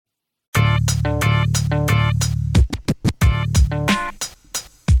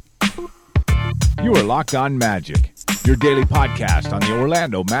You are Locked On Magic, your daily podcast on the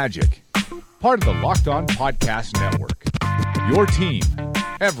Orlando Magic. Part of the Locked On Podcast Network. Your team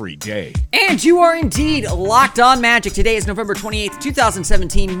every day. And you are indeed Locked On Magic. Today is November 28th,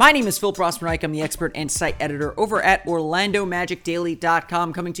 2017. My name is Phil Prosper-Reich. I'm the expert and site editor over at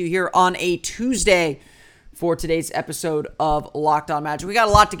OrlandoMagicDaily.com, coming to you here on a Tuesday for today's episode of Locked On Magic. We got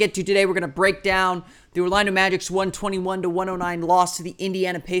a lot to get to today. We're going to break down the Orlando Magic's 121-109 loss to the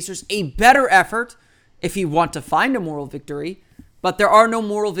Indiana Pacers. A better effort if you want to find a moral victory, but there are no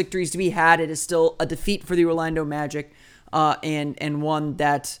moral victories to be had. It is still a defeat for the Orlando Magic, and one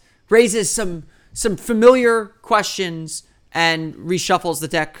that raises some familiar questions and reshuffles the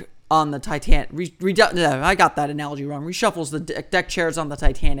deck on the Titanic. I got that analogy wrong. Reshuffles the deck chairs on the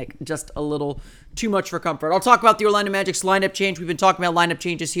Titanic just a little too much for comfort. I'll talk about the Orlando Magic's lineup change. We've been talking about lineup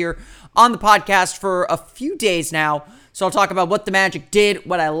changes here on the podcast for a few days now. So I'll talk about what the Magic did,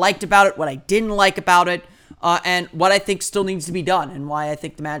 what I liked about it, what I didn't like about it, and what I think still needs to be done, and why I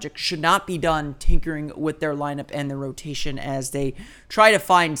think the Magic should not be done tinkering with their lineup and their rotation as they try to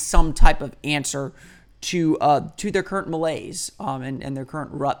find some type of answer to their current malaise and their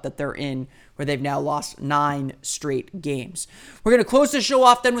current rut that they're in, where they've now lost 9 straight games. We're going to close the show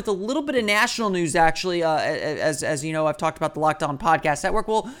off then with a little bit of national news, actually. As you know, I've talked about the Locked On Podcast Network.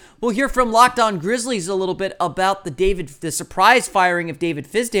 We'll hear from Locked On Grizzlies a little bit about the surprise firing of David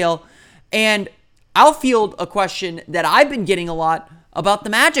Fizdale, and I'll field a question that I've been getting a lot about the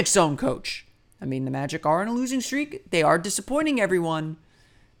Magic Zone coach. I mean, the Magic are in a losing streak. They are disappointing everyone.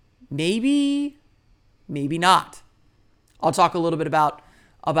 Maybe not. I'll talk a little bit about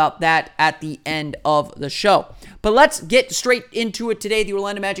that at the end of the show. But let's get straight into it today. The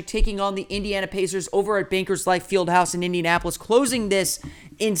Orlando Magic taking on the Indiana Pacers over at Bankers Life Fieldhouse in Indianapolis, closing this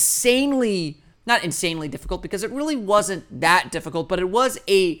not insanely difficult, because it really wasn't that difficult, but it was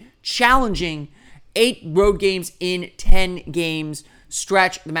a challenging 8 road games in 10 games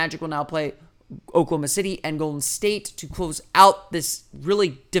stretch. The Magic will now play Oklahoma City and Golden State to close out this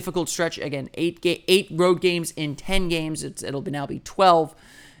really difficult stretch. Again, 8 road games in 10 games. It'll now be 12,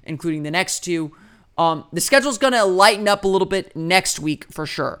 including the next 2. The schedule's going to lighten up a little bit next week for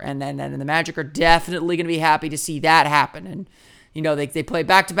sure, and the Magic are definitely going to be happy to see that happen. And you know, they play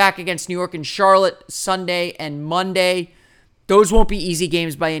back-to-back against New York and Charlotte Sunday and Monday. Those won't be easy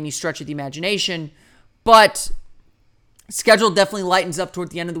games by any stretch of the imagination, but schedule definitely lightens up toward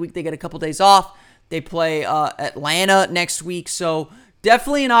the end of the week. They get a couple days off. They play Atlanta next week. So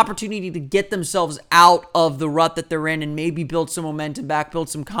definitely an opportunity to get themselves out of the rut that they're in and maybe build some momentum back, build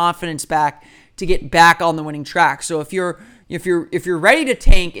some confidence back to get back on the winning track. So if you're ready to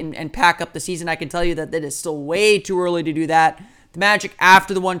tank and pack up the season, I can tell you that it is still way too early to do that. The Magic,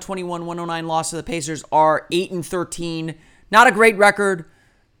 after the 121-109 loss to the Pacers, are 8-13. Not a great record,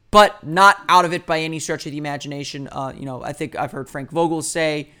 but not out of it by any stretch of the imagination. I think I've heard Frank Vogel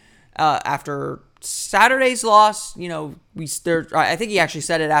say after Saturday's loss, I think he actually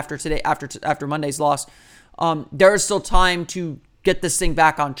said it after Monday's loss. There is still time to get this thing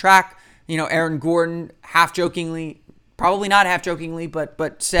back on track. Aaron Gordon, half jokingly, probably not half jokingly,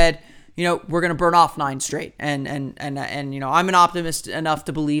 but said, we're going to burn off 9 straight. And I'm an optimist enough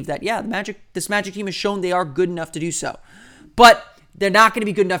to believe that, this Magic team has shown they are good enough to do so. But they're not going to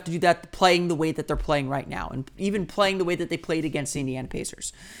be good enough to do that playing the way that they're playing right now, and even playing the way that they played against the Indiana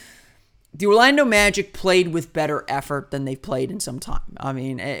Pacers. The Orlando Magic played with better effort than they've played in some time. I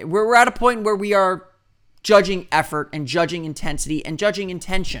mean, we're at a point where we are judging effort and judging intensity and judging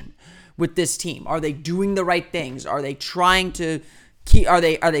intention with this team. Are they doing the right things? Are they trying to are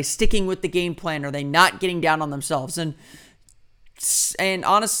they sticking with the game plan? Are they not getting down on themselves? And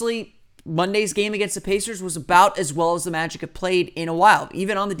honestly, Monday's game against the Pacers was about as well as the Magic have played in a while,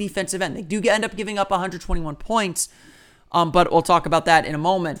 even on the defensive end. They do end up giving up 121 points, but we'll talk about that in a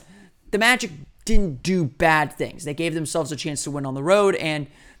moment. The Magic didn't do bad things. They gave themselves a chance to win on the road, and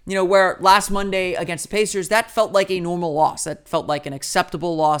where last Monday against the Pacers, that felt like a normal loss. That felt like an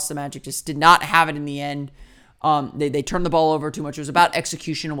acceptable loss. The Magic just did not have it in the end. They turned the ball over too much. It was about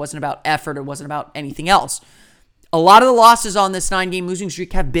execution. It wasn't about effort. It wasn't about anything else. A lot of the losses on this 9-game losing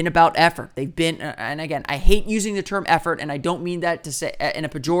streak have been about effort. They've been, and again, I hate using the term effort, and I don't mean that to say in a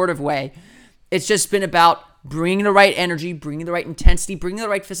pejorative way. It's just been about bringing the right energy, bringing the right intensity, bringing the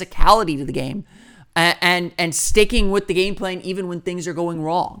right physicality to the game, and sticking with the game plan even when things are going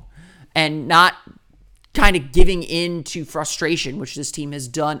wrong, and not kind of giving in to frustration, which this team has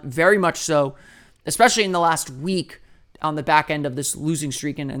done very much so, especially in the last week on the back end of this losing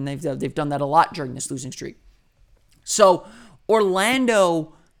streak, and they've done that a lot during this losing streak. So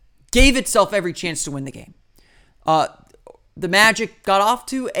Orlando gave itself every chance to win the game. the Magic got off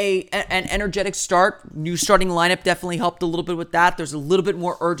to an energetic start. New starting lineup definitely helped a little bit with that. There's a little bit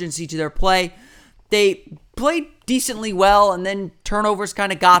more urgency to their play. They played decently well, and then turnovers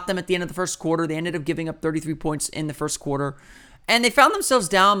kind of got them at the end of the first quarter. They ended up giving up 33 points in the first quarter, and they found themselves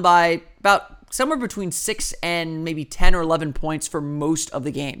down by about somewhere between 6 and maybe 10 or 11 points for most of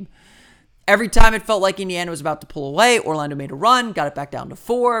the game. Every time it felt like Indiana was about to pull away, Orlando made a run, got it back down to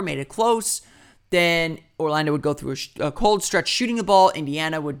 4, made it close. Then Orlando would go through a cold stretch shooting the ball.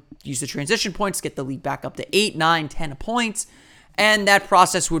 Indiana would use the transition points, get the lead back up to 8, 9, 10 points, and that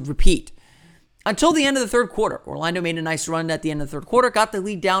process would repeat. Until the end of the third quarter, Orlando made a nice run at the end of the third quarter, got the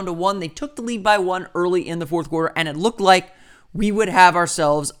lead down to 1. They took the lead by 1 early in the fourth quarter, and it looked like we would have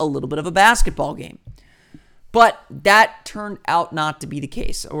ourselves a little bit of a basketball game. But that turned out not to be the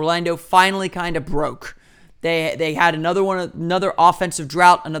case. Orlando finally kind of broke. They had another offensive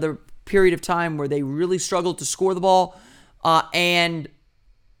drought, another period of time where they really struggled to score the ball, and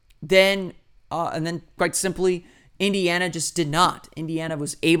then quite simply, Indiana just did not. Indiana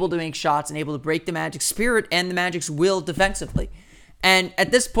was able to make shots and able to break the Magic's spirit and the Magic's will defensively. And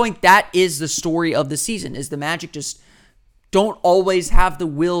at this point, that is the story of the season, is the Magic just don't always have the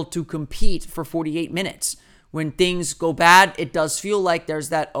will to compete for 48 minutes. When things go bad, it does feel like there's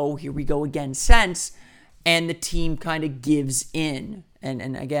that, oh, here we go again sense, and the team kind of gives in.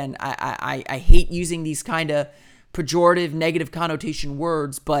 And again, I hate using these kind of pejorative, negative connotation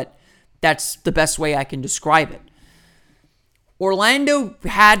words, but that's the best way I can describe it. Orlando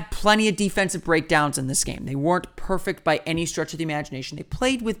had plenty of defensive breakdowns in this game. They weren't perfect by any stretch of the imagination. They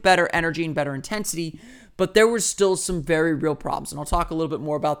played with better energy and better intensity, but there were still some very real problems. And I'll talk a little bit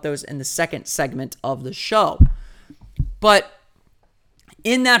more about those in the second segment of the show. But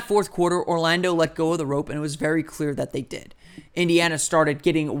in that fourth quarter, Orlando let go of the rope, and it was very clear that they did. Indiana started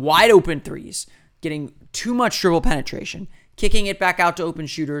getting wide open threes, getting too much dribble penetration, kicking it back out to open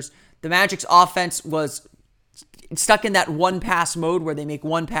shooters. The Magic's offense was stuck in that one-pass mode where they make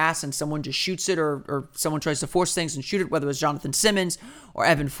one pass and someone just shoots it, or someone tries to force things and shoot it, whether it was Jonathan Simmons or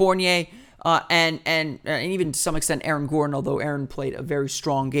Evan Fournier, and even to some extent Aaron Gordon, although Aaron played a very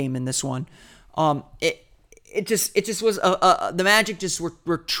strong game in this one. It just was the Magic just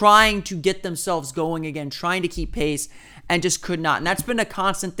were trying to get themselves going again, trying to keep pace, and just could not. And that's been a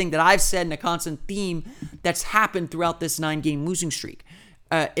constant thing that I've said, and a constant theme that's happened throughout this 9-game losing streak.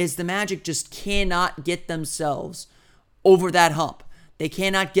 Is the Magic just cannot get themselves over that hump. They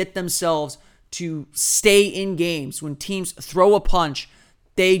cannot get themselves to stay in games. When teams throw a punch,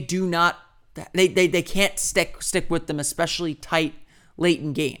 they do not, they can't stick with them, especially tight, late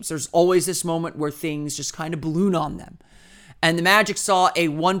in games. There's always this moment where things just kind of balloon on them. And the Magic saw a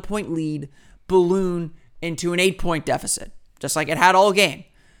 1-point lead balloon into an 8-point deficit, just like it had all game.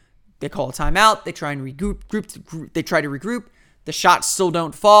 They call a timeout. They try and regroup. The shots still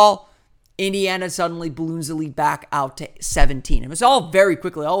don't fall. Indiana suddenly balloons the lead back out to 17. It was all very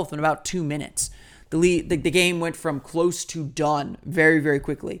quickly, all within about 2 minutes. The game went from close to done very, very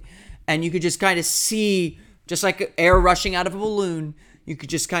quickly. And you could just kind of see, just like air rushing out of a balloon, you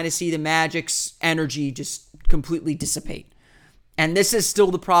could just kind of see the Magic's energy just completely dissipate. And this is still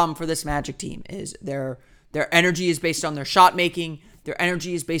the problem for this Magic team, is their energy is based on their shot making. Their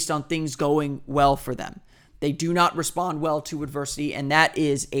energy is based on things going well for them. They do not respond well to adversity, and that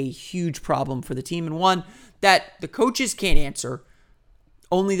is a huge problem for the team, and one that the coaches can't answer,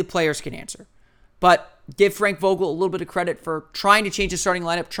 only the players can answer. But give Frank Vogel a little bit of credit for trying to change the starting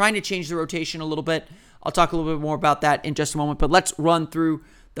lineup, trying to change the rotation a little bit. I'll talk a little bit more about that in just a moment, but let's run through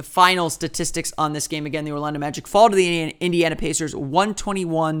the final statistics on this game. Again, the Orlando Magic fall to the Indiana Pacers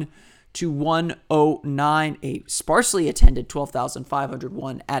 121-109, a sparsely attended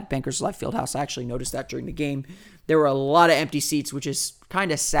 12,501 at Bankers Life Fieldhouse. I actually noticed that during the game. There were a lot of empty seats, which is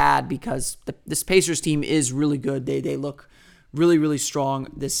kind of sad because this Pacers team is really good. They look really, really strong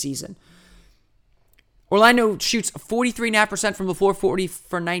this season. Orlando shoots 43.5% from the floor, 40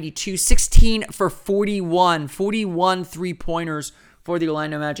 for 92, 16 for 41 3-pointers for the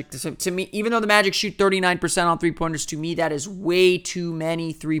Orlando Magic. So to me, even though the Magic shoot 39% on 3-pointers, to me that is way too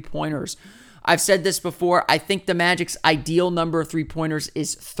many 3-pointers. I've said this before. I think the Magic's ideal number of 3-pointers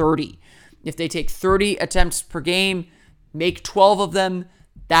is 30. If they take 30 attempts per game, make 12 of them,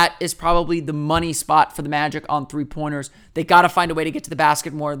 that is probably the money spot for the Magic on 3-pointers. They got to find a way to get to the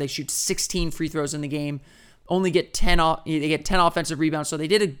basket more. They shoot 16 free throws in the game, only get 10. They get 10 offensive rebounds, so they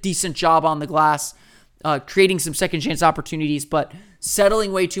did a decent job on the glass. creating some second chance opportunities, but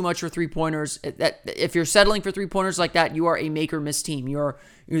settling way too much for three-pointers. If you're settling for three-pointers like that, you are a make or miss team. You're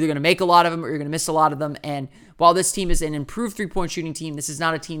either going to make a lot of them or you're going to miss a lot of them. And while this team is an improved three-point shooting team, this is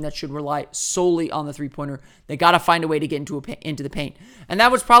not a team that should rely solely on the three-pointer. They got to find a way to get into the paint. And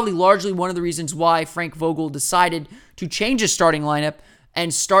that was probably largely one of the reasons why Frank Vogel decided to change his starting lineup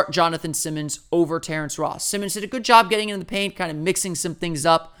and start Jonathan Simmons over Terrence Ross. Simmons did a good job getting into the paint, kind of mixing some things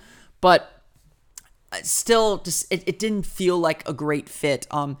up, but still, just it didn't feel like a great fit.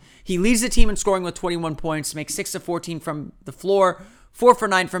 He leads the team in scoring with 21 points, makes 6 of 14 from the floor, 4 for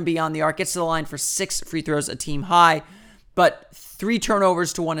 9 from beyond the arc, gets to the line for 6 free throws, a team high, but 3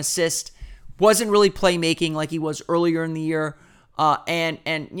 turnovers to 1 assist. Wasn't really playmaking like he was earlier in the year, and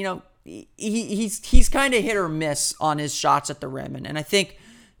you know, he's kind of hit or miss on his shots at the rim, and I think,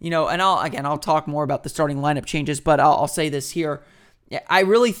 you know, and I'll talk more about the starting lineup changes, but I'll say this here. I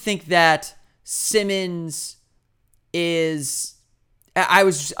really think that Simmons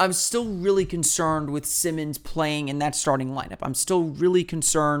I'm still really concerned with Simmons playing in that starting lineup. I'm still really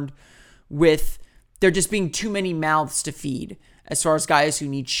concerned with there just being too many mouths to feed as far as guys who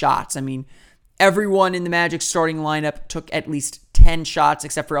need shots. I mean, everyone in the Magic starting lineup took at least 10 shots,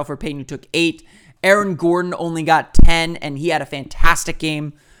 except for Elfrid Payton, who took 8. Aaron Gordon only got 10, and he had a fantastic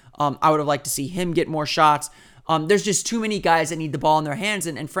game. I would have liked to see him get more shots. There's just too many guys that need the ball in their hands,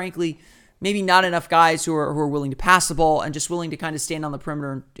 and frankly, maybe not enough guys who are willing to pass the ball and just willing to kind of stand on the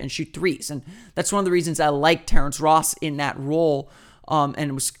perimeter and shoot threes. And that's one of the reasons I like Terrence Ross in that role,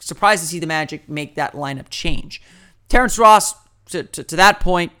 and was surprised to see the Magic make that lineup change. Terrence Ross, to that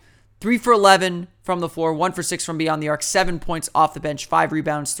point, 3 for 11 from the floor, 1 for 6 from beyond the arc, 7 points off the bench, 5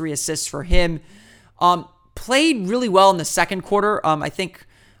 rebounds, 3 assists for him. Played really well in the second quarter. I think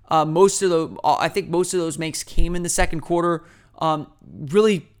most of those makes came in the second quarter.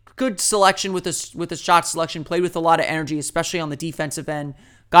 Really good selection with the shot selection. Played with a lot of energy, especially on the defensive end.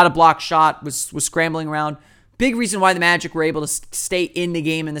 Got a block shot. Was scrambling around. Big reason why the Magic were able to stay in the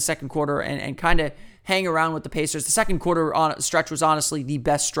game in the second quarter and kind of hang around with the Pacers. The second quarter stretch was honestly the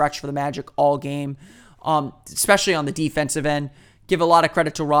best stretch for the Magic all game, especially on the defensive end. Give a lot of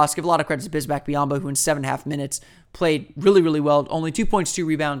credit to Ross. Give a lot of credit to Bismack Biyombo, who in 7.5 minutes played really, really well. Only 2 points, 2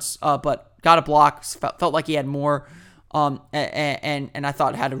 rebounds, but got a block. Felt like he had more, and I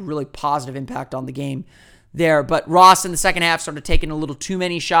thought had a really positive impact on the game there. But Ross in the second half started taking a little too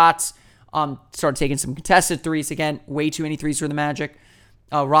many shots. Started taking some contested threes. Again, way too many threes for the Magic.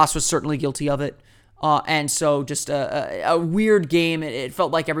 Ross was certainly guilty of it. And so just a weird game. It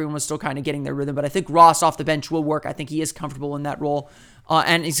felt like everyone was still kind of getting their rhythm, but I think Ross off the bench will work. I think he is comfortable in that role.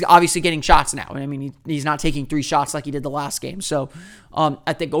 And he's obviously getting shots now. I mean, he's not taking 3 shots like he did the last game. So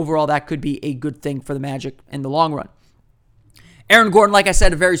I think overall that could be a good thing for the Magic in the long run. Aaron Gordon, like I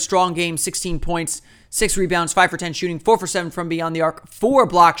said, a very strong game, 16 points, 6 rebounds, 5 for 10 shooting, 4 for 7 from beyond the arc, 4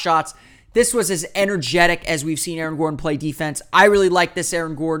 block shots. This was as energetic as we've seen Aaron Gordon play defense. I really like this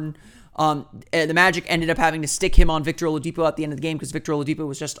Aaron Gordon. The Magic ended up having to stick him on Victor Oladipo at the end of the game because Victor Oladipo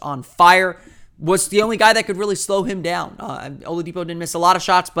was just on fire. Was the only guy that could really slow him down. Oladipo didn't miss a lot of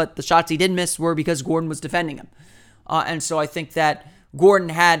shots, but the shots he did miss were because Gordon was defending him. And so I think that Gordon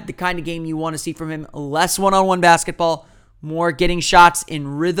had the kind of game you want to see from him. Less one-on-one basketball, more getting shots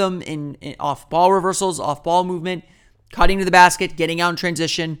in rhythm, in off-ball reversals, off-ball movement, cutting to the basket, getting out in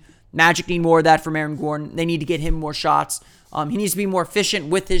transition. Magic need more of that from Aaron Gordon. They need to get him more shots. He needs to be more efficient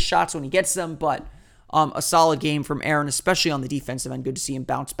with his shots when he gets them, but a solid game from Aaron, especially on the defensive end. Good to see him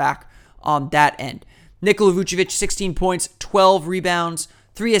bounce back on that end. Nikola Vucevic, 16 points, 12 rebounds,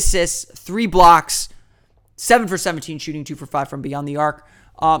 3 assists, 3 blocks, 7 for 17 shooting, 2 for 5 from beyond the arc.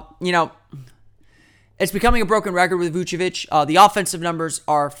 It's becoming a broken record with Vucevic. The offensive numbers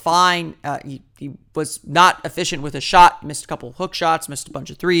are fine. He was not efficient with a shot. Missed a couple hook shots, missed a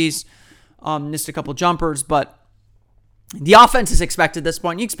bunch of threes, missed a couple jumpers, but the offense is expected at this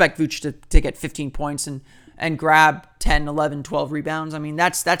point. You expect Vucevic to get 15 points and grab 10, 11, 12 rebounds. I mean,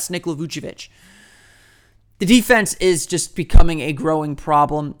 that's Nikola Vucevic. The defense is just becoming a growing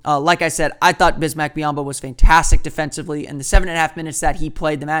problem. Like I said, I thought Bismack Biyombo was fantastic defensively. In the 7.5 minutes that he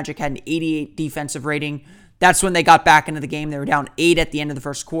played, the Magic had an 88 defensive rating. That's when they got back into the game. They were down 8 at the end of the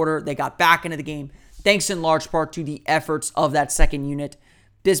first quarter. They got back into the game, thanks in large part to the efforts of that second unit.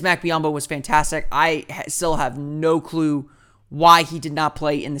 Bismack Biyombo was fantastic. I still have no clue why he did not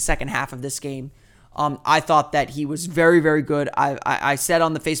play in the second half of this game. I thought that he was very, very good. I said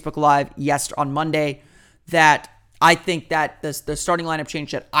on the Facebook Live on Monday that I think that the starting lineup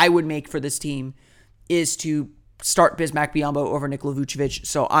change that I would make for this team is to start Bismack Biyombo over Nikola Vucevic.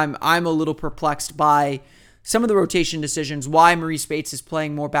 So I'm a little perplexed by some of the rotation decisions, why Maurice Bates is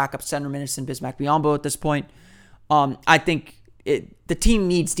playing more backup center minutes than Bismack Biyombo at this point. I think the team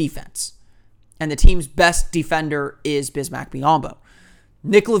needs defense, and the team's best defender is Bismack Biyombo.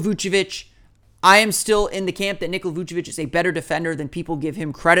 Nikola Vucevic, I am still in the camp that Nikola Vucevic is a better defender than people give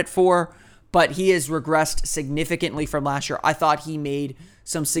him credit for, but he has regressed significantly from last year. I thought he made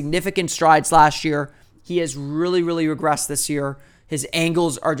some significant strides last year. He has really, really regressed this year. His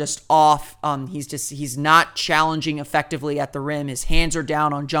angles are just off. He's not challenging effectively at the rim. His hands are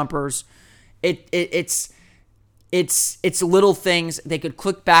down on jumpers. It's little things. They could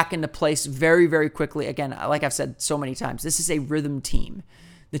click back into place very, very quickly. Again, like I've said so many times, this is a rhythm team.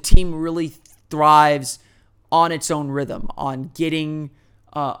 The team really thrives on its own rhythm, on getting,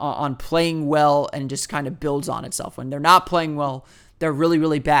 on playing well, and just kind of builds on itself. When they're not playing well, they're really,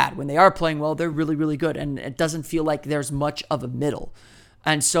 really bad. When they are playing well, they're really, really good. And it doesn't feel like there's much of a middle.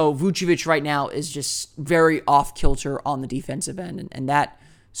 And so Vucevic right now is just very off kilter on the defensive end. And that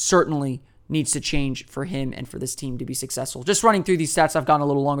certainly needs to change for him and for this team to be successful. Just running through these stats, I've gone a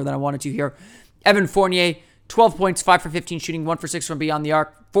little longer than I wanted to here. Evan Fournier, 12 points, 5 for 15 shooting, 1 for 6 from beyond the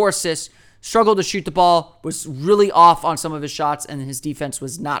arc, 4 assists, struggled to shoot the ball, was really off on some of his shots, and his defense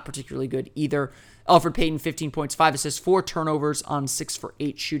was not particularly good either. Elfrid Payton, 15 points, 5 assists, 4 turnovers on 6 for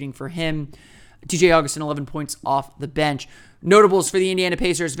 8 shooting for him. TJ Augustin, 11 points off the bench. Notables for the Indiana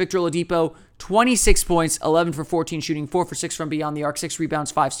Pacers, Victor Oladipo, 26 points, 11 for 14 shooting, 4 for 6 from beyond the arc, 6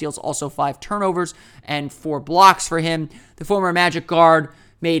 rebounds, 5 steals, also 5 turnovers, and 4 blocks for him. The former Magic guard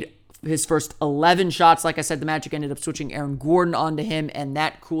made his first 11 shots. Like I said, the Magic ended up switching Aaron Gordon onto him, and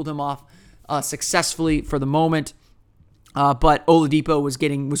that cooled him off successfully for the moment. But Oladipo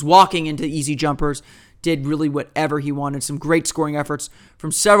was walking into easy jumpers, did really whatever he wanted. Some great scoring efforts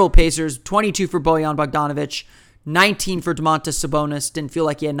from several Pacers. 22 for Bojan Bogdanovic, 19 for Domantas Sabonis. Didn't feel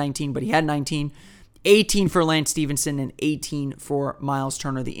like he had 19, but he had 19. 18 for Lance Stevenson and 18 for Miles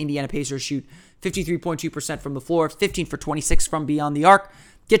Turner. The Indiana Pacers shoot 53.2% from the floor, 15 for 26 from beyond the arc.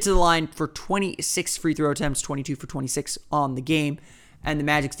 Get to the line for 26 free throw attempts, 22 for 26 on the game. And the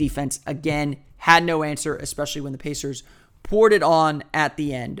Magic's defense, again, had no answer, especially when the Pacers poured it on at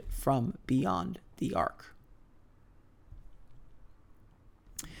the end from beyond the arc.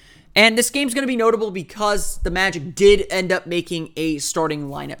 And this game's going to be notable because the Magic did end up making a starting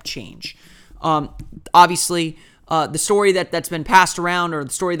lineup change. Obviously, the story that's been passed around, or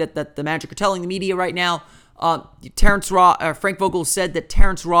the story that the Magic are telling the media right now, Frank Vogel said that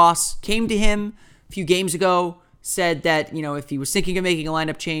Terrence Ross came to him a few games ago, said that, if he was thinking of making a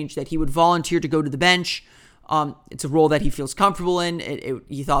lineup change, that he would volunteer to go to the bench. It's a role that he feels comfortable in.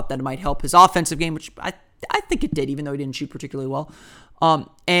 He thought that it might help his offensive game, which I think it did, even though he didn't shoot particularly well.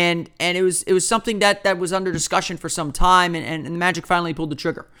 And it was something that was under discussion for some time, and the Magic finally pulled the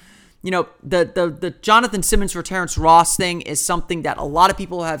trigger. The Jonathan Simmons for Terrence Ross thing is something that a lot of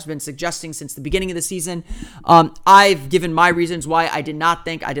people have been suggesting since the beginning of the season. I've given my reasons why I did not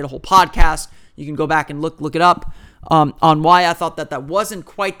think. I did a whole podcast. You can go back and look it up on why I thought that wasn't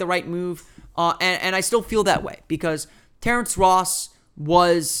quite the right move. And I still feel that way because Terrence Ross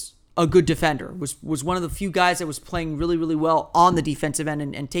was a good defender, was one of the few guys that was playing really, really well on the defensive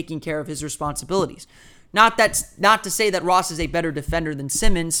end and taking care of his responsibilities. Not to say that Ross is a better defender than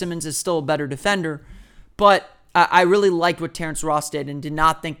Simmons. Simmons is still a better defender, but I really liked what Terrence Ross did and did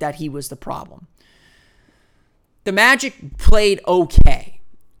not think that he was the problem. The Magic played okay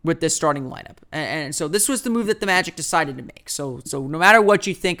with this starting lineup. And so this was the move that the Magic decided to make. So no matter what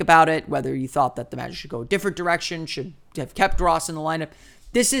you think about it, whether you thought that the Magic should go a different direction, should have kept Ross in the lineup,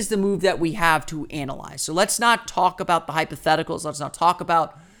 this is the move that we have to analyze. So let's not talk about the hypotheticals. Let's not talk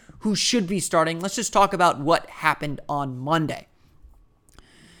about who should be starting. Let's just talk about what happened on Monday.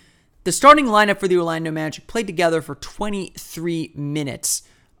 The starting lineup for the Orlando Magic played together for 23 minutes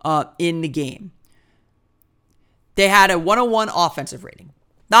in the game. They had a 101 offensive rating.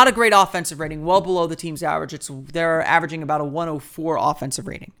 Not a great offensive rating, well below the team's average. They're averaging about a 104 offensive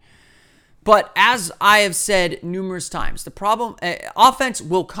rating. But as I have said numerous times, the problem, offense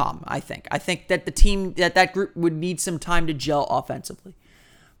will come, I think. I think that the team, that group would need some time to gel offensively.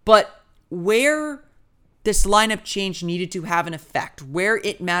 But where this lineup change needed to have an effect, where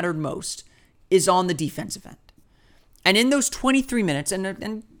it mattered most, is on the defensive end. And in those 23 minutes,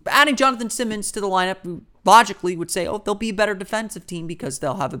 and adding Jonathan Simmons to the lineup, logically would say, they'll be a better defensive team because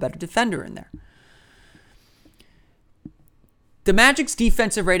they'll have a better defender in there. The Magic's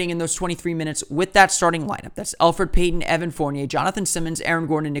defensive rating in those 23 minutes with that starting lineup, that's Elfrid Payton, Evan Fournier, Jonathan Simmons, Aaron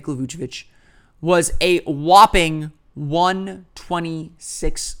Gordon, and Nikola Vucevic, was a whopping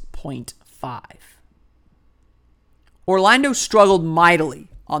 126.5. Orlando struggled mightily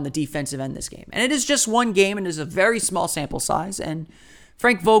on the defensive end this game. And it is just one game, and it is a very small sample size. And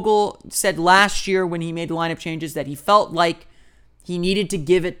Frank Vogel said last year when he made the lineup changes that he felt like he needed to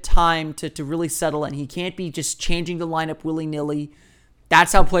give it time to really settle, and he can't be just changing the lineup willy-nilly.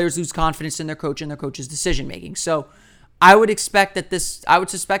 That's how players lose confidence in their coach and their coach's decision-making. So I would suspect that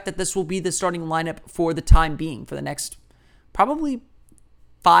this will be the starting lineup for the time being, for the next probably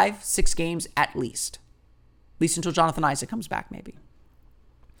 5-6 games at least until Jonathan Isaac comes back, maybe.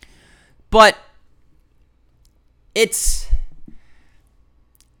 But it's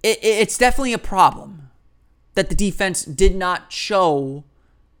definitely a problem that the defense did not show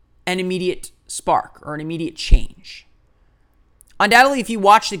an immediate spark or an immediate change. Undoubtedly, if you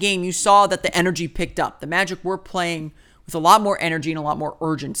watched the game, you saw that the energy picked up. The Magic were playing with a lot more energy and a lot more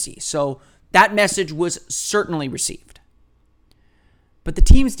urgency. So that message was certainly received. But the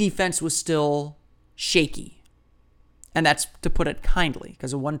team's defense was still shaky. And that's to put it kindly,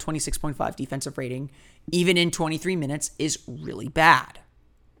 because a 126.5 defensive rating, even in 23 minutes, is really bad.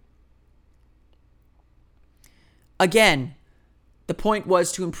 Again, the point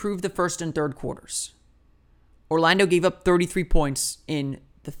was to improve the first and third quarters. Orlando gave up 33 points in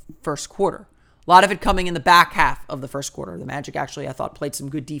the first quarter. A lot of it coming in the back half of the first quarter. The Magic actually, I thought, played some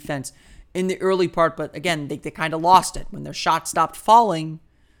good defense in the early part, but again, they kind of lost it. When their shots stopped falling,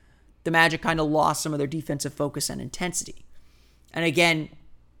 the Magic kind of lost some of their defensive focus and intensity. And again,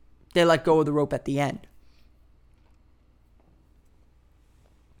 they let go of the rope at the end.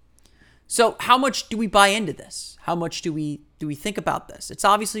 So how much do we buy into this? How much do we think about this? It's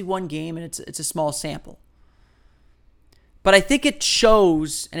obviously one game and it's a small sample. But I think it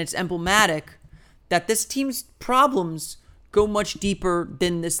shows, and it's emblematic, that this team's problems go much deeper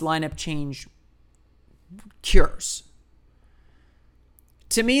than this lineup change cures.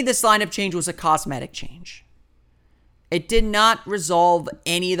 To me, this lineup change was a cosmetic change. It did not resolve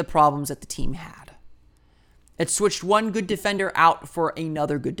any of the problems that the team had. It switched one good defender out for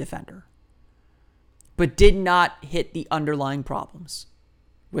another good defender, but did not hit the underlying problems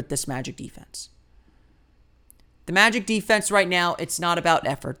with this Magic defense. The Magic defense right now, it's not about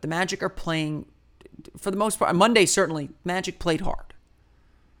effort. The Magic are playing, for the most part, on Monday certainly, Magic played hard.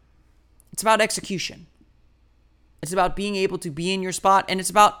 It's about execution. It's about being able to be in your spot, and it's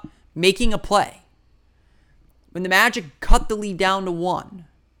about making a play. When the Magic cut the lead down to 1,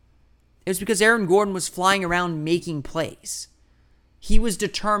 it was because Aaron Gordon was flying around making plays. He was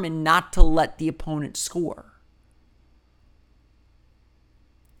determined not to let the opponent score.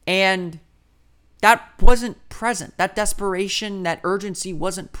 And that wasn't present. That desperation, that urgency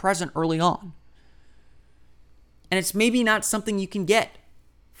wasn't present early on. And it's maybe not something you can get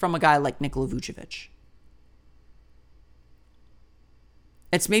from a guy like Nikola Vucevic.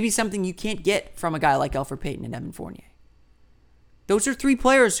 It's maybe something you can't get from a guy like Elfrid Payton and Evan Fournier. Those are three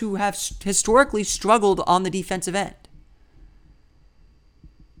players who have historically struggled on the defensive end.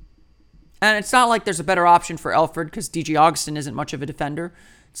 And it's not like there's a better option for Elfrid because DJ Augustin isn't much of a defender.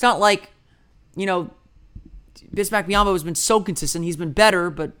 It's not like, Bismack Biyombo has been so consistent. He's been better,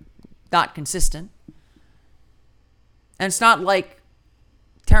 but not consistent. And it's not like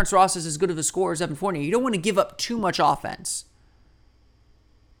Terrence Ross is as good of a scorer as Evan Fournier. You don't want to give up too much offense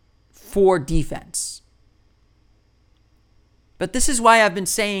for defense. But this is why I've been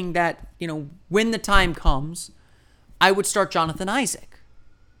saying that, when the time comes, I would start Jonathan Isaac.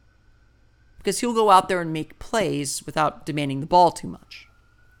 Because he'll go out there and make plays without demanding the ball too much.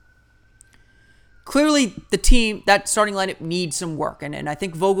 Clearly, the team, that starting lineup needs some work. And I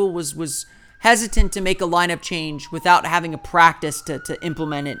think Vogel was hesitant to make a lineup change without having a practice to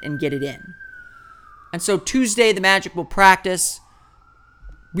implement it and get it in. And so Tuesday, the Magic will practice.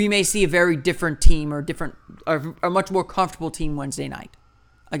 We may see a very different team or a much more comfortable team Wednesday night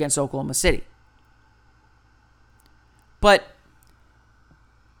against Oklahoma City. But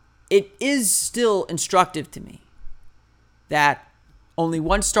it is still instructive to me that only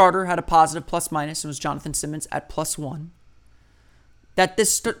one starter had a positive plus-minus, and was Jonathan Simmons at +1. That the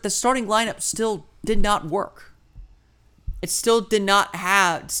starting lineup still did not work. It still did not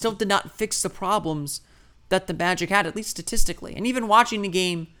fix the problems that the Magic had, at least statistically. And even watching the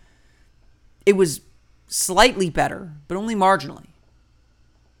game, it was slightly better, but only marginally.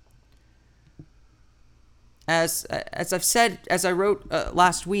 As I've said, as I wrote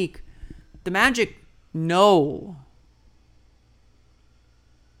last week, the Magic know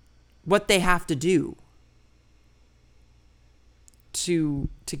what they have to do to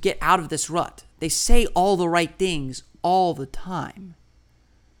get out of this rut. They say all the right things all the time,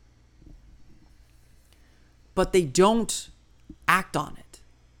 but they don't act on it.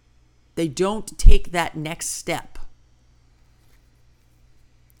 They don't take that next step.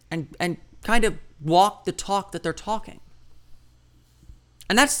 and kind of walk the talk that they're talking.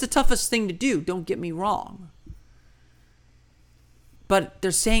 And that's the toughest thing to do, don't get me wrong. But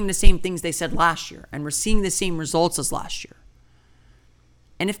they're saying the same things they said last year, and we're seeing the same results as last year.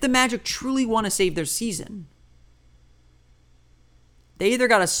 And if the Magic truly want to save their season, they either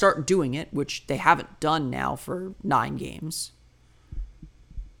got to start doing it, which they haven't done now for 9 games,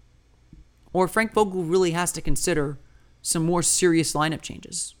 or Frank Vogel really has to consider some more serious lineup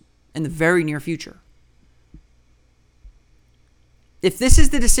changes in the very near future. If this is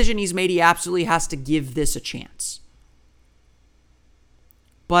the decision he's made, he absolutely has to give this a chance.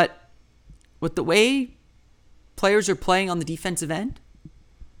 But with the way players are playing on the defensive end,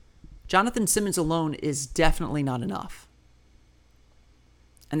 Jonathan Simmons alone is definitely not enough.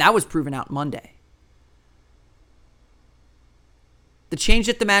 And that was proven out Monday. The change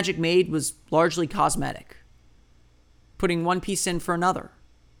that the Magic made was largely cosmetic, putting one piece in for another.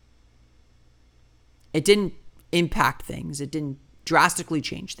 It didn't impact things. It didn't drastically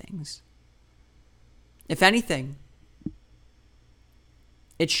change things. If anything,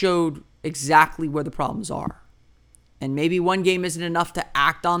 it showed exactly where the problems are. And maybe one game isn't enough to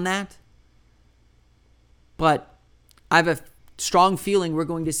act on that, but I have a strong feeling we're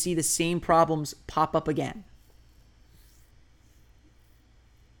going to see the same problems pop up again.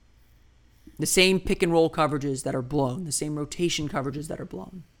 The same pick and roll coverages that are blown, the same rotation coverages that are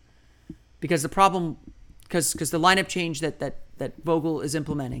blown. Because the problem, because the lineup change that Vogel is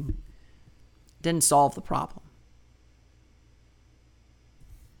implementing didn't solve the problem.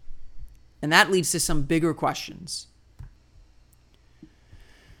 And that leads to some bigger questions.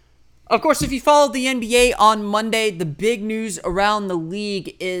 Of course, if you followed the NBA on Monday, the big news around the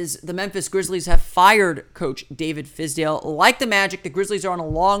league is the Memphis Grizzlies have fired coach David Fizdale. Like the Magic, the Grizzlies are on a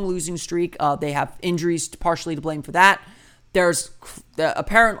long losing streak. They have injuries partially to blame for that. There's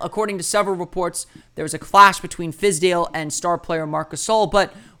according to several reports, there's a clash between Fizdale and star player Marc Gasol.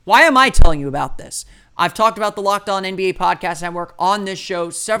 But why am I telling you about this? I've talked about the Locked On NBA Podcast Network on this show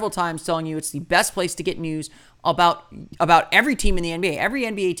several times, telling you it's the best place to get news about every team in the NBA. Every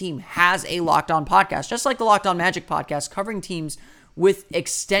NBA team has a Locked On podcast, just like the Locked On Magic podcast, covering teams with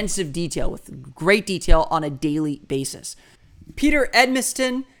extensive detail, with great detail on a daily basis. Peter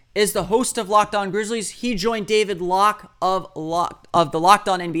Edmiston is the host of Locked On Grizzlies. He joined David Locke of the Locked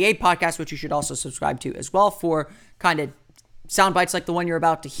On NBA podcast, which you should also subscribe to as well for kind of sound bites like the one you're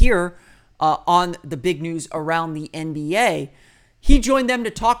about to hear on the big news around the NBA. He joined them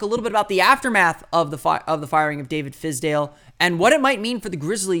to talk a little bit about the aftermath of the firing of David Fizdale and what it might mean for the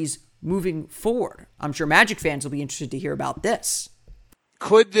Grizzlies moving forward. I'm sure Magic fans will be interested to hear about this.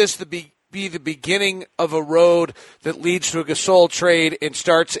 Could this be the beginning of a road that leads to a Gasol trade and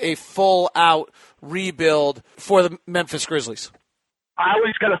starts a full-out rebuild for the Memphis Grizzlies? I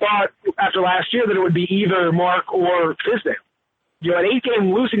always kind of thought after last year that it would be either Mark or Fizdale. You know, an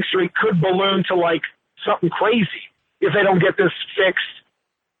 8-game losing streak could balloon to like something crazy if they don't get this fixed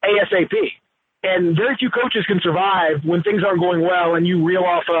ASAP. And very few coaches can survive when things aren't going well and you reel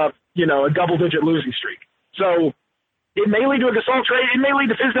off a double-digit losing streak. So it may lead to a Gasol trade. It may lead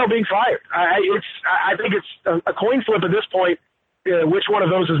to Fizdale being fired. I think it's a coin flip at this point, which one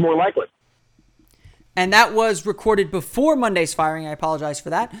of those is more likely. And that was recorded before Monday's firing. I apologize for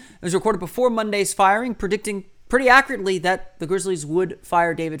that. It was recorded before Monday's firing, predicting pretty accurately that the Grizzlies would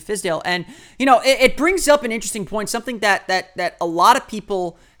fire David Fizdale. And, it brings up an interesting point, something that a lot of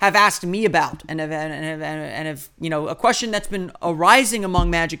people have asked me about and have a question that's been arising among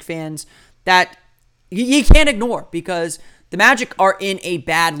Magic fans that you can't ignore, because the Magic are in a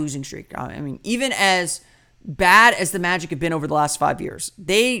bad losing streak. I mean, even as bad as the Magic have been over the last 5 years,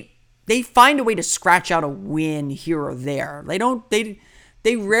 they find a way to scratch out a win here or there.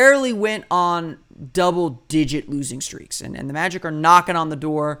 They rarely went on double-digit losing streaks. And the Magic are knocking on the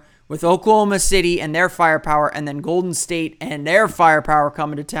door with Oklahoma City and their firepower, and then Golden State and their firepower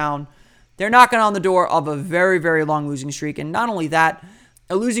coming to town. They're knocking on the door of a very, very long losing streak. And not only that,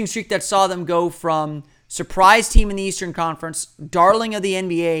 a losing streak that saw them go from surprise team in the Eastern Conference, darling of the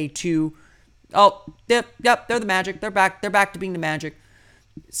NBA, to, they're the Magic. They're back to being the Magic.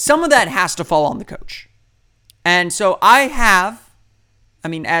 Some of that has to fall on the coach. And so as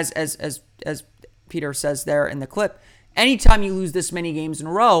Peter says there in the clip, anytime you lose this many games in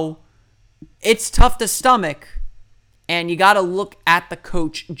a row, it's tough to stomach, and you got to look at the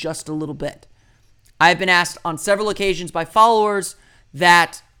coach just a little bit. I've been asked on several occasions by followers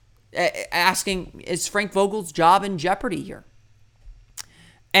that asking, is Frank Vogel's job in jeopardy here?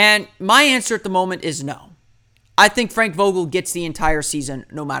 And my answer at the moment is no. I think Frank Vogel gets the entire season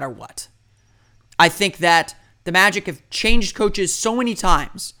no matter what. I think that the Magic have changed coaches so many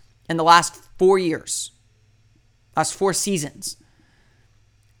times in the last 4 years, last 4 seasons.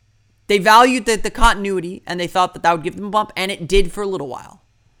 They valued the continuity, and they thought that would give them a bump, and it did for a little while.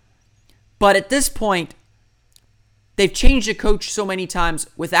 But at this point, they've changed the coach so many times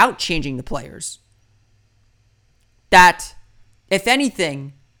without changing the players that, if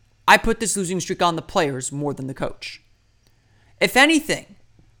anything, I put this losing streak on the players more than the coach. If anything,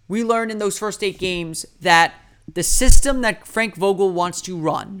 we learned in those first 8 games that the system that Frank Vogel wants to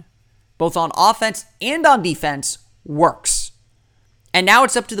run, both on offense and on defense, works. And now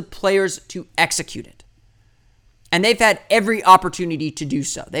it's up to the players to execute it. And they've had every opportunity to do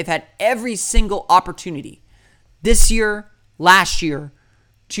so. They've had every single opportunity this year, last year,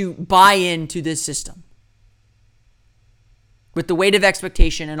 to buy into this system with the weight of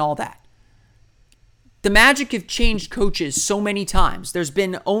expectation and all that. The Magic have changed coaches so many times. There's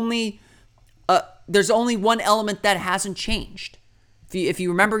only one element that hasn't changed. If you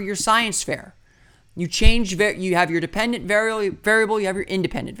remember your science fair, you have your dependent variable, you have your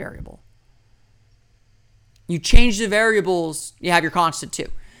independent variable. You change the variables, you have your constant too.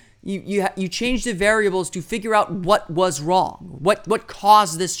 You change the variables to figure out what was wrong, what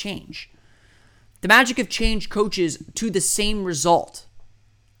caused this change. The Magic have changed coaches to the same result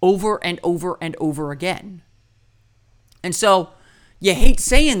over and over and over again. And so, you hate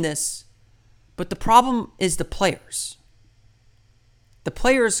saying this, but the problem is the players. The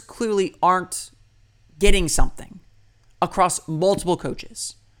players clearly aren't getting something across multiple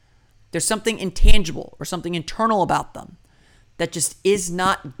coaches. There's something intangible or something internal about them that just is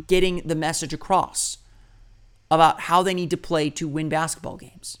not getting the message across about how they need to play to win basketball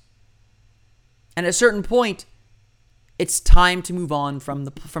games. And at a certain point, it's time to move on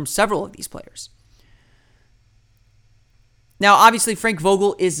from several of these players. Now, obviously, Frank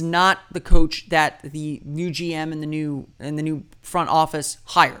Vogel is not the coach that the new GM and the new front office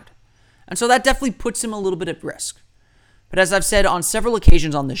hired. And so that definitely puts him a little bit at risk. But as I've said on several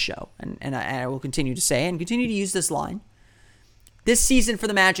occasions on this show, and I will continue to say and continue to use this line, this season for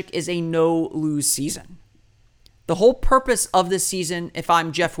the Magic is a no-lose season. The whole purpose of this season, if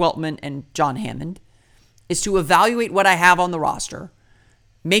I'm Jeff Weltman and John Hammond, is to evaluate what I have on the roster,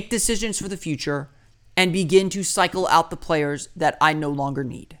 make decisions for the future, and begin to cycle out the players that I no longer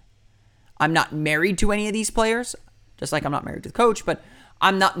need. I'm not married to any of these players, just like I'm not married to the coach, but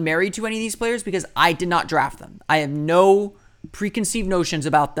I'm not married to any of these players because I did not draft them. I have no preconceived notions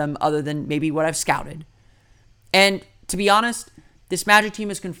about them other than maybe what I've scouted. And to be honest, this Magic team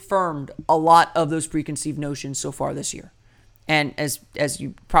has confirmed a lot of those preconceived notions so far this year. And as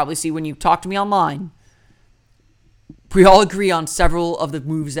you probably see when you talk to me online, we all agree on several of the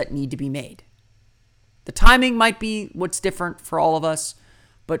moves that need to be made. The timing might be what's different for all of us,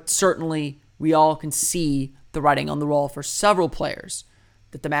 but certainly we all can see the writing on the wall for several players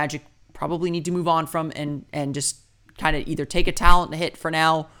that the Magic probably need to move on from and just kind of either take a talent hit for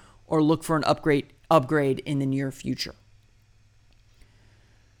now or look for an upgrade in the near future.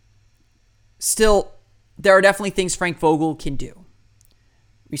 Still, there are definitely things Frank Vogel can do.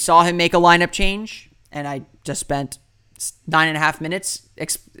 We saw him make a lineup change, and I just spent 9.5 minutes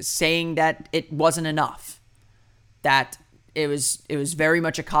saying that it wasn't enough, that it was very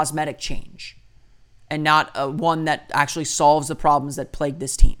much a cosmetic change and not one that actually solves the problems that plague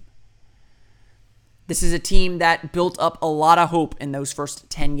this team. This is a team that built up a lot of hope in those first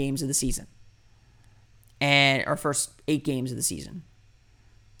 10 games of the season, or first 8 games of the season.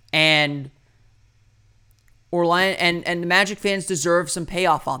 And Orlando and the Magic fans deserve some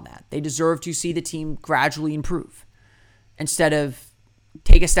payoff on that. They deserve to see the team gradually improve instead of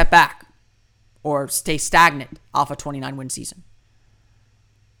take a step back or stay stagnant off a 29-win season.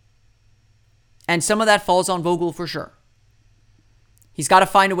 And some of that falls on Vogel for sure. He's got to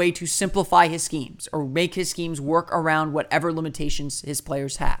find a way to simplify his schemes or make his schemes work around whatever limitations his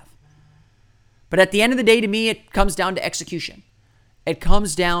players have. But at the end of the day, to me, it comes down to execution. It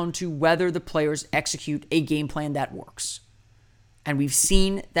comes down to whether the players execute a game plan that works. And we've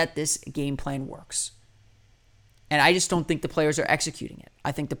seen that this game plan works. And I just don't think the players are executing it.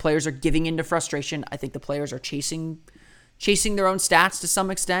 I think the players are giving into frustration. I think the players are chasing their own stats to some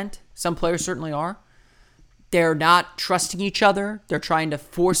extent. Some players certainly are. They're not trusting each other. They're trying to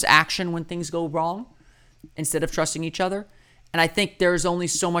force action when things go wrong instead of trusting each other. And I think there's only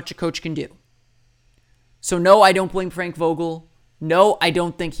so much a coach can do. So no, I don't blame Frank Vogel. No, I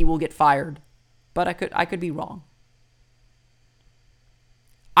don't think he will get fired, but I could be wrong.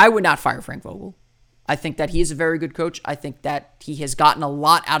 I would not fire Frank Vogel. I think that he is a very good coach. I think that he has gotten a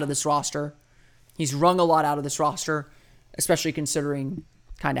lot out of this roster. He's wrung a lot out of this roster, especially considering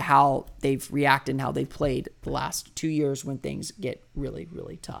kind of how they've reacted and how they've played the last 2 years when things get really,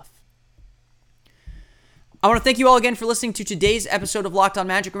 really tough. I want to thank you all again for listening to today's episode of Locked On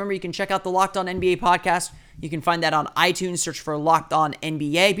Magic. Remember, you can check out the Locked On NBA podcast. You can find that on iTunes. Search for Locked On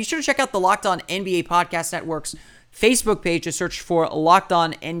NBA. Be sure to check out the Locked On NBA Podcast Network's Facebook page to search for Locked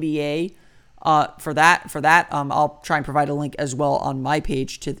On NBA. For that, I'll try and provide a link as well on my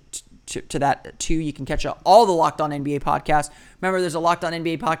page to that too. You can catch up all the Locked On NBA podcasts. Remember, there's a Locked On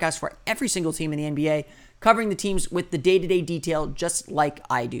NBA podcast for every single team in the NBA, covering the teams with the day-to-day detail, just like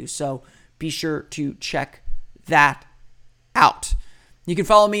I do. So be sure to check that out. You can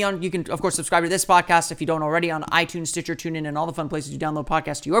follow me you can, of course, subscribe to this podcast if you don't already on iTunes, Stitcher, TuneIn, and all the fun places you download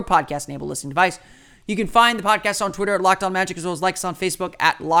podcasts to your podcast-enabled listening device. You can find the podcast on Twitter at Locked On Magic, as well as like us on Facebook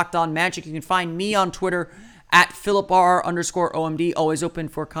at Locked On Magic. You can find me on Twitter at PhilipR_OMD, always open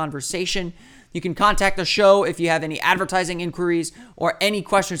for conversation. You can contact the show if you have any advertising inquiries or any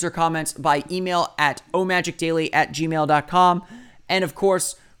questions or comments by email at omagicdaily@gmail.com. And of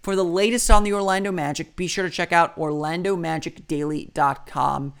course, for the latest on the Orlando Magic, be sure to check out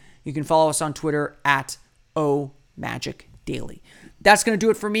orlandomagicdaily.com. You can follow us on Twitter at omagicdaily. That's going to do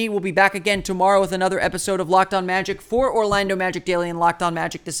it for me. We'll be back again tomorrow with another episode of Locked On Magic for Orlando Magic Daily and Locked On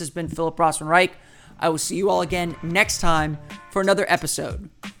Magic. This has been Philip Rossman-Reich. I will see you all again next time for another episode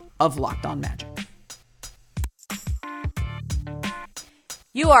of Locked On Magic.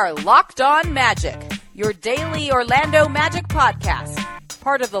 You are Locked On Magic, your daily Orlando Magic podcast.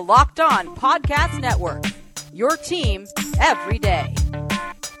 Part of the Locked On Podcast Network. Your team every day.